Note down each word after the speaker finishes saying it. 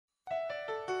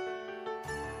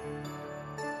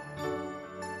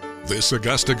This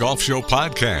Augusta Golf Show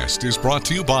podcast is brought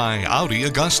to you by Audi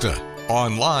Augusta.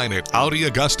 Online at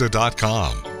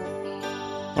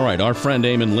AudiAugusta.com. All right, our friend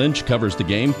Eamon Lynch covers the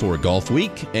game for Golf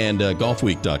Week and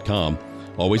GolfWeek.com.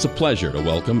 Always a pleasure to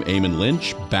welcome Eamon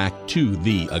Lynch back to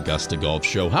the Augusta Golf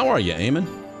Show. How are you, Eamon?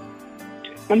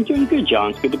 I'm doing good,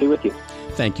 John. It's good to be with you.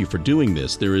 Thank you for doing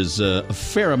this. There is a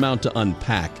fair amount to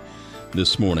unpack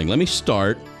this morning. Let me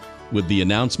start with the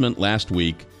announcement last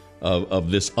week of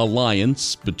this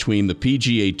alliance between the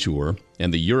PGA Tour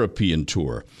and the European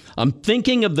Tour. I'm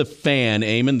thinking of the fan,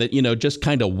 Eamon, that, just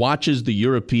kind of watches the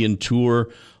European Tour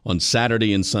on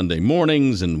Saturday and Sunday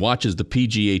mornings and watches the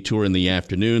PGA Tour in the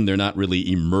afternoon. They're not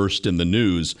really immersed in the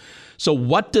news. So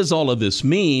what does all of this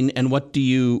mean, and what do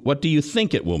you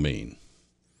think it will mean?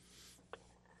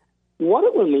 What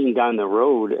it will mean down the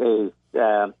road is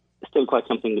still quite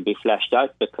something to be fleshed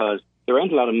out, because there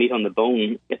ain't a lot of meat on the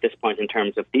bone at this point in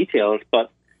terms of details. But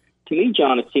to me,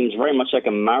 John, it seems very much like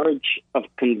a marriage of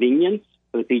convenience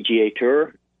for the PGA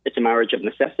Tour. It's a marriage of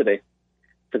necessity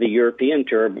for the European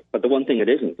Tour. But the one thing it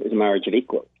isn't is a marriage of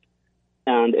equals.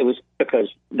 And it was because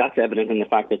that's evident in the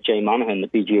fact that Jay Monahan, the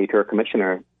PGA Tour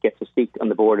commissioner, gets a seat on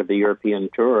the board of the European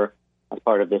Tour as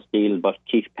part of this deal. But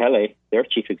Keith Pelley, their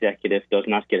chief executive, does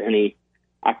not get any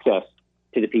access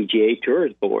to the PGA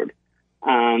Tour's board.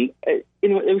 And, it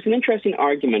was an interesting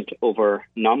argument over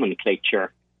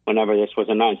nomenclature whenever this was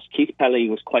announced. Keith Pelley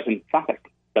was quite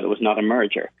emphatic that it was not a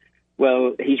merger.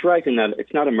 Well, he's right in that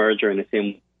it's not a merger in the same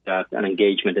way that an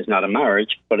engagement is not a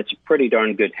marriage, but it's a pretty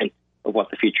darn good hint of what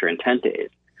the future intent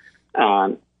is.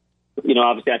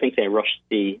 Obviously, I think they rushed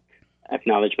the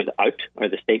acknowledgement out, or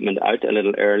the statement out, a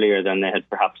little earlier than they had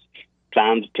perhaps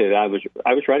planned to. I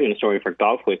was writing a story for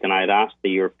Golf Week, and I had asked the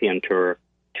European Tour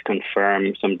to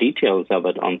confirm some details of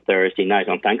it on Thursday night,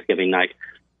 on Thanksgiving night,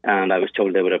 and I was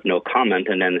told they would have no comment,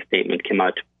 and then the statement came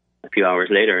out a few hours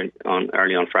later,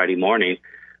 early on Friday morning.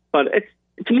 But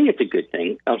to me, it's a good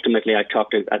thing. Ultimately, I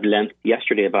talked at length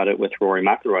yesterday about it with Rory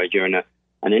McIlroy during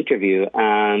an interview,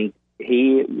 and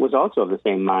he was also of the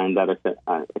same mind that it's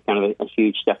a kind of a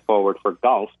huge step forward for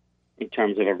golf in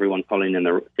terms of everyone pulling in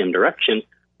the same direction.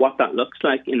 What that looks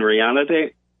like in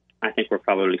reality, I think we're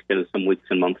probably still some weeks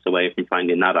and months away from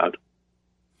finding that out.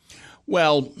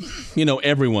 Well,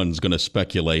 everyone's going to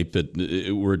speculate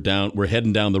that we're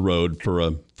heading down the road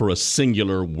for a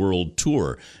singular world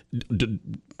tour.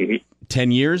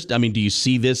 10 years? I mean, do you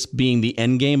see this being the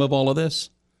end game of all of this?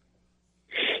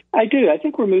 I do. I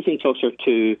think we're moving closer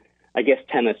to, I guess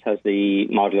tennis has the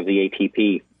model of the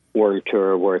ATP World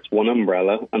Tour, where it's one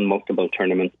umbrella and multiple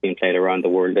tournaments being played around the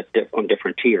world on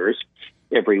different tiers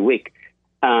every week.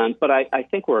 But I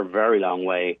think we're a very long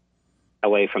way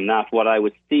away from that. What I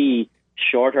would see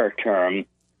shorter term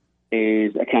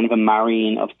is a kind of a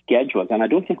marrying of schedules. And I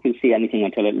don't think we'll see anything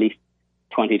until at least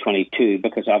 2022,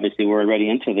 because obviously we're already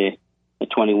into the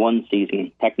 21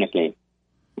 season, technically,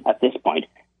 at this point.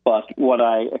 But what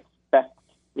I expect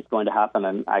is going to happen,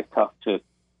 and I talked to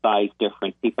 5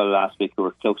 different people last week who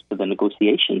were close to the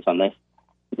negotiations on this,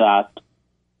 that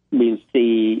we'll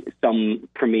see some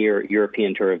premier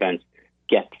European Tour events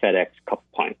get FedEx Cup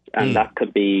points. And that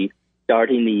could be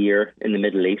starting the year in the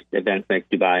Middle East, events like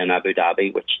Dubai and Abu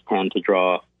Dhabi, which tend to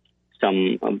draw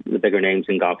some of the bigger names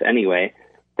in golf anyway.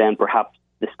 Then perhaps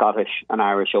the Scottish and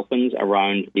Irish Opens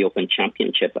around the Open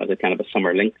Championship as a kind of a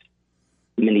Summer Links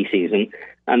mini-season.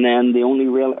 And then the only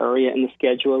real area in the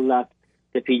schedule that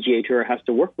the PGA Tour has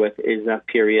to work with is that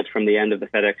period from the end of the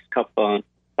FedEx Cup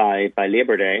by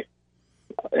Labor Day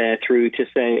through to,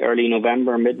 say, early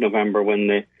November, mid-November,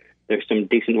 when there's some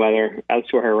decent weather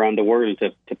elsewhere around the world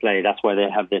to play. That's why they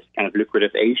have this kind of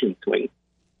lucrative Asian swing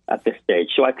at this stage.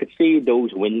 So I could see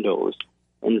those windows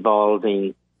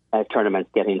involving tournaments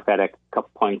getting FedEx Cup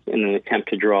points in an attempt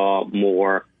to draw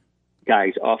more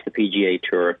guys off the PGA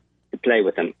Tour to play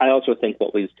with them. I also think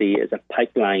what we'll see is a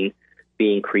pipeline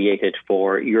being created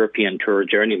for European Tour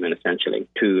journeymen, essentially,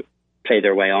 to play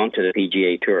their way onto the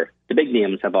PGA Tour. The big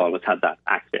names have always had that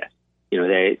access.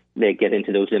 They get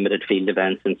into those limited field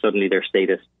events and suddenly their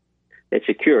status is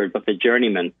secured. But the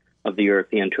journeyman of the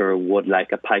European Tour would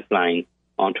like a pipeline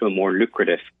onto a more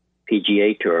lucrative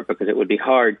PGA Tour, because it would be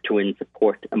hard to win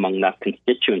support among that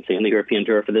constituency in the European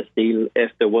Tour for this deal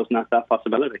if there was not that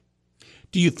possibility.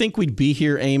 Do you think we'd be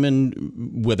here,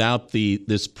 Eamon, without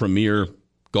this premier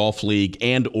golf league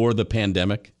and or the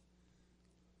pandemic?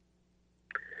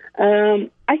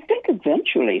 I think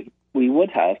eventually we would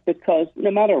have, because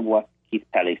no matter what Keith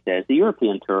Pelley says, the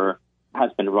European Tour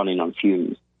has been running on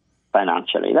fumes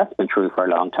financially. That's been true for a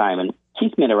long time. And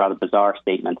Keith made a rather bizarre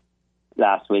statement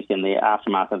last week in the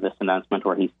aftermath of this announcement,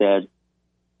 where he said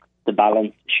the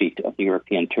balance sheet of the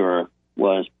European Tour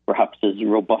was perhaps as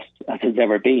robust as it's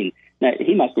ever been. Now,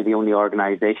 he might be the only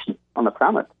organisation on the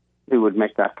planet who would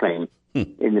make that claim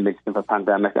in the midst of a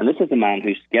pandemic. And this is a man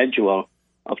whose schedule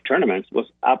of tournaments was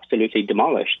absolutely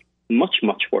demolished, much,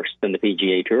 much worse than the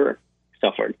PGA Tour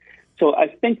suffered. So I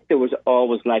think there was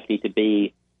always likely to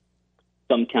be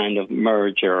some kind of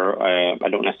merger. I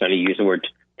don't necessarily use the word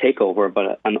takeover,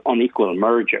 but an unequal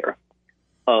merger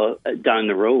down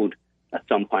the road at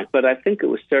some point. But I think it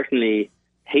was certainly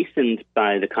hastened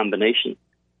by the combination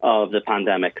of the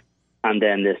pandemic and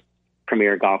then this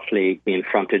Premier Golf League being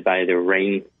fronted by the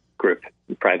Rain Group,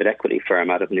 private equity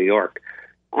firm out of New York,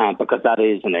 because that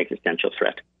is an existential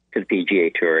threat to the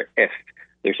PGA Tour if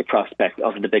there's a prospect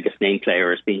of the biggest name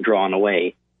players being drawn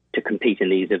away to compete in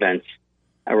these events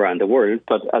around the world.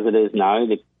 But as it is now,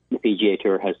 the PGA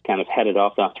Tour has kind of headed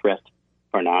off that threat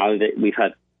for now. We've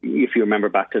had, if you remember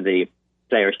back to the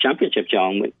Players' Championship,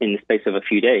 John, in the space of a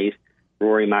few days,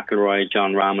 Rory McIlroy,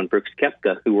 Jon Rahm and Brooks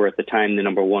Koepka, who were at the time the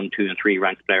number 1, 2 and 3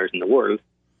 ranked players in the world,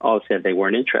 all said they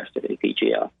weren't interested in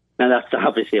PGA. Now, that's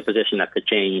obviously a position that could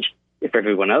change if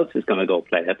everyone else is going to go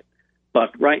play it.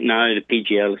 But right now, the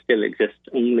PGL still exists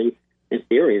only in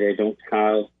theory. They don't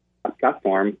have a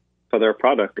platform for their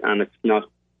product, and it's not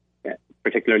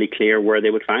particularly clear where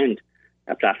they would find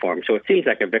a platform. So it seems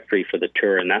like a victory for the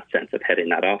Tour in that sense of heading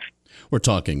that off. We're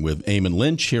talking with Eamon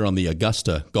Lynch here on the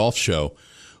Augusta Golf Show.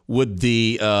 Would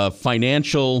the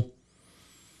financial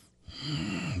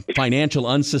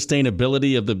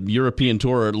unsustainability of the European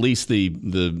Tour, or at least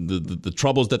the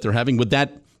troubles that they're having, would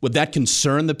that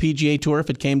concern the PGA Tour if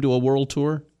it came to a world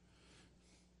tour?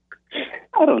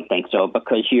 I don't think so,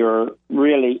 because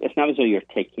it's not as though you're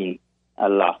taking a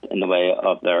lot in the way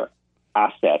of their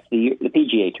assets. The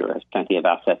PGA Tour has plenty of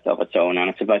assets of its own, and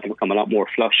it's about to become a lot more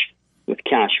flush with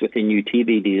cash with the new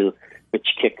TV deal, which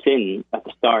kicks in at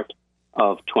the start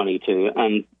of 22.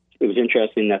 And it was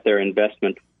interesting that their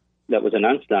investment that was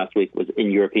announced last week was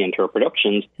in European Tour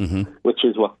Productions, which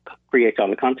is what creates all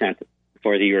the content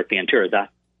for the European Tour. That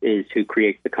is who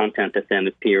creates the content that then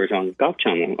appears on Golf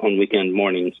Channel on weekend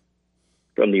mornings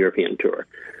from the European Tour.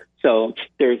 So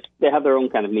they have their own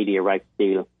kind of media rights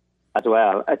deal as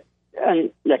well.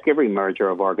 And like every merger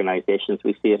of organizations,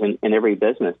 we see it in every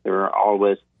business. There are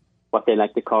always what they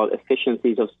like to call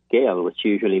efficiencies of scale, which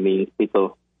usually means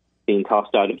people being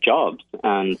tossed out of jobs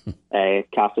and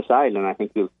cast aside. And I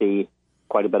think you'll see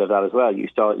quite a bit of that as well. You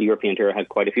saw the European Tour had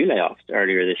quite a few layoffs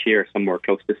earlier this year, somewhere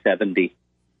close to 70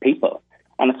 people.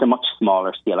 And it's a much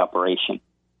smaller scale operation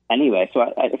anyway.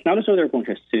 So it's not as though they're going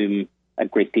to assume a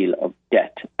great deal of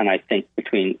debt. And I think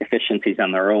between efficiencies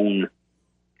and their own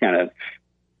kind of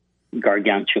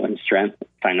gargantuan strength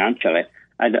financially,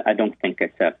 I don't think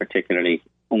it's a particularly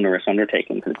onerous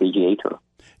undertaking for the PGA Tour.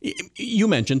 You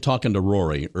mentioned talking to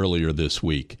Rory earlier this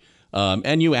week,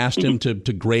 and you asked him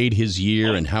to grade his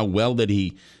year and how well did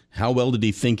he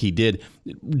think he did.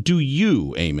 Do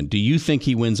you, Eamon, think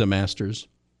he wins a Masters?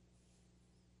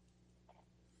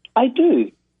 I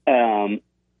do, and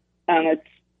it's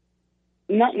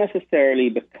not necessarily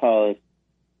because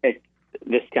it's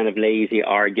this kind of lazy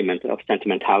argument of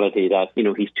sentimentality that,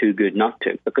 he's too good not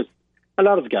to, because a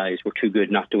lot of guys were too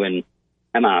good not to win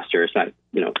a Masters, like,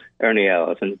 Ernie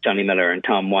Els and Johnny Miller and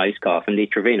Tom Weiskopf and Lee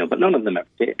Trevino, but none of them ever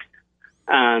did.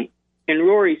 In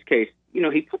Rory's case,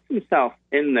 he puts himself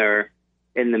in there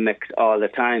in the mix all the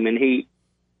time, and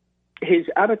his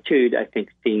attitude, I think,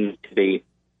 seems to be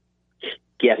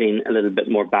getting a little bit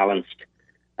more balanced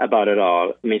about it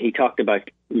all. I mean, he talked about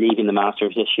leaving the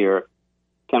Masters this year,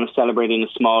 kind of celebrating a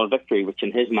small victory, which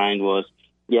in his mind was,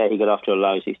 he got off to a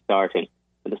lousy start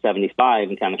with a 75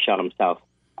 and kind of shot himself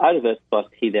out of it, but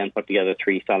he then put together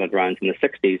 3 solid rounds in the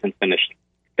 60s and finished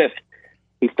 5th.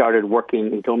 He started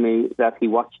working. He told me that he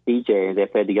watched DJ, and they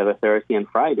played together Thursday and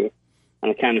Friday, and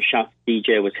the kind of shots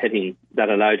DJ was hitting that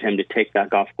allowed him to take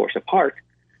that golf course apart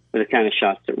with the kind of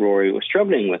shots that Rory was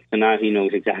struggling with. So now he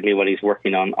knows exactly what he's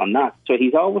working on that. So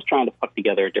he's always trying to put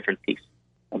together a different piece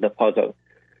of the puzzle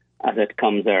as it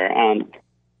comes there. And,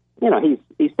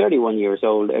 he's 31 years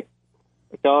old. It's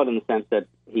odd in the sense that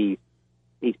he's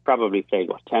probably played,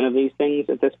 10 of these things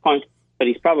at this point, but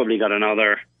he's probably got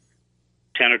another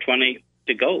 10 or 20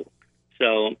 to go.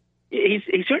 So he's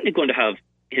certainly going to have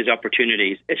his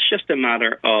opportunities. It's just a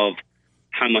matter of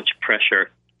how much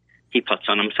pressure he puts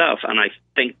on himself. And I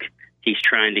think he's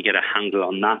trying to get a handle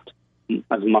on that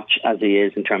as much as he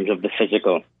is in terms of the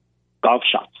physical golf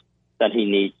shots that he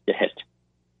needs to hit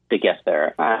to get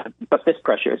there. But this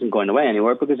pressure isn't going away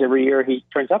anywhere, because every year he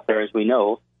turns up there, as we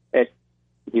know,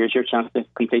 here's your chance to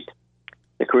complete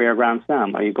the career Grand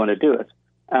Slam. Are you going to do it?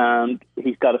 And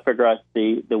he's got to figure out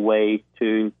the way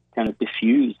to kind of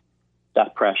diffuse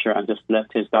that pressure and just let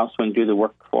his golf swing do the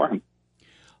work for him.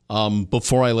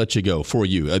 Before I let you go, for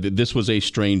you, this was a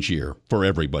strange year for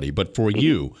everybody, but for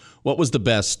you, what was the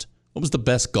best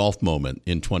golf moment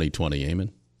in 2020,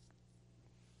 Eamon?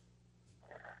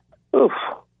 Oof,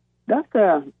 that's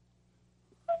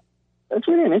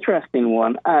really an interesting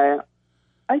one. I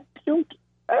don't,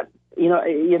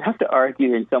 you'd have to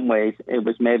argue in some ways it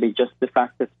was maybe just the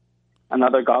fact that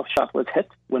another golf shot was hit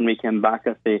when we came back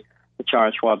at the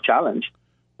Charles Schwab Challenge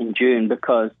in June,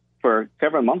 because for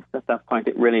several months at that point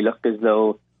it really looked as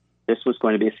though this was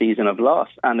going to be a season of loss.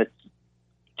 And it's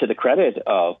to the credit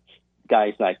of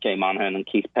guys like Jay Monahan and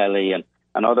Keith Pelly and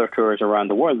other tours around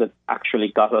the world that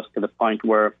actually got us to the point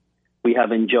where we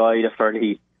have enjoyed a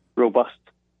fairly robust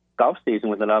golf season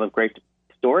with a lot of great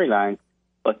storylines.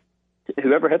 But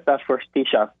whoever hit that first tee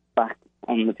shot back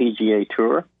on the PGA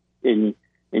Tour in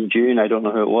June, I don't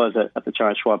know who it was, at the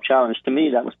Charles Schwab Challenge, to me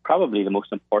that was probably the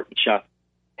most important shot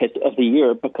hit of the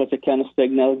year, because it kind of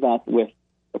signaled that with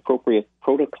appropriate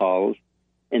protocols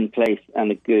in place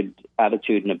and a good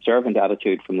attitude and observant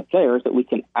attitude from the players, that we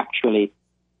can actually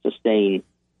sustain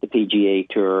the PGA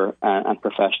Tour and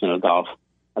professional golf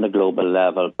at a global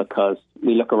level. Because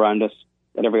we look around us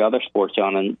at every other sport,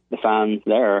 John, and the fans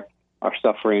there are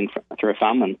suffering through a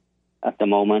famine at the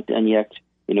moment, and yet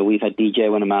we've had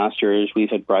DJ win a Masters, we've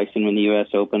had Bryson win the US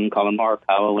Open, Colin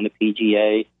Morikawa win a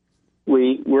PGA.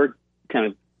 We're kind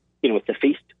of, it's a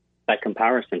feast by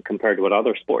comparison compared to what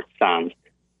other sports fans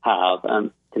have.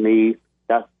 And to me,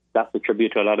 that's a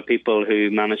tribute to a lot of people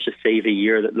who managed to save a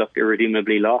year that looked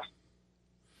irredeemably lost.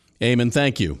 Eamon,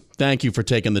 thank you. Thank you for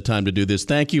taking the time to do this.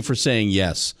 Thank you for saying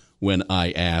yes when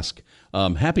I ask.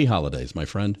 Happy holidays, my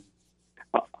friend.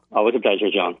 Always a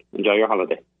pleasure, John. Enjoy your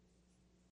holiday.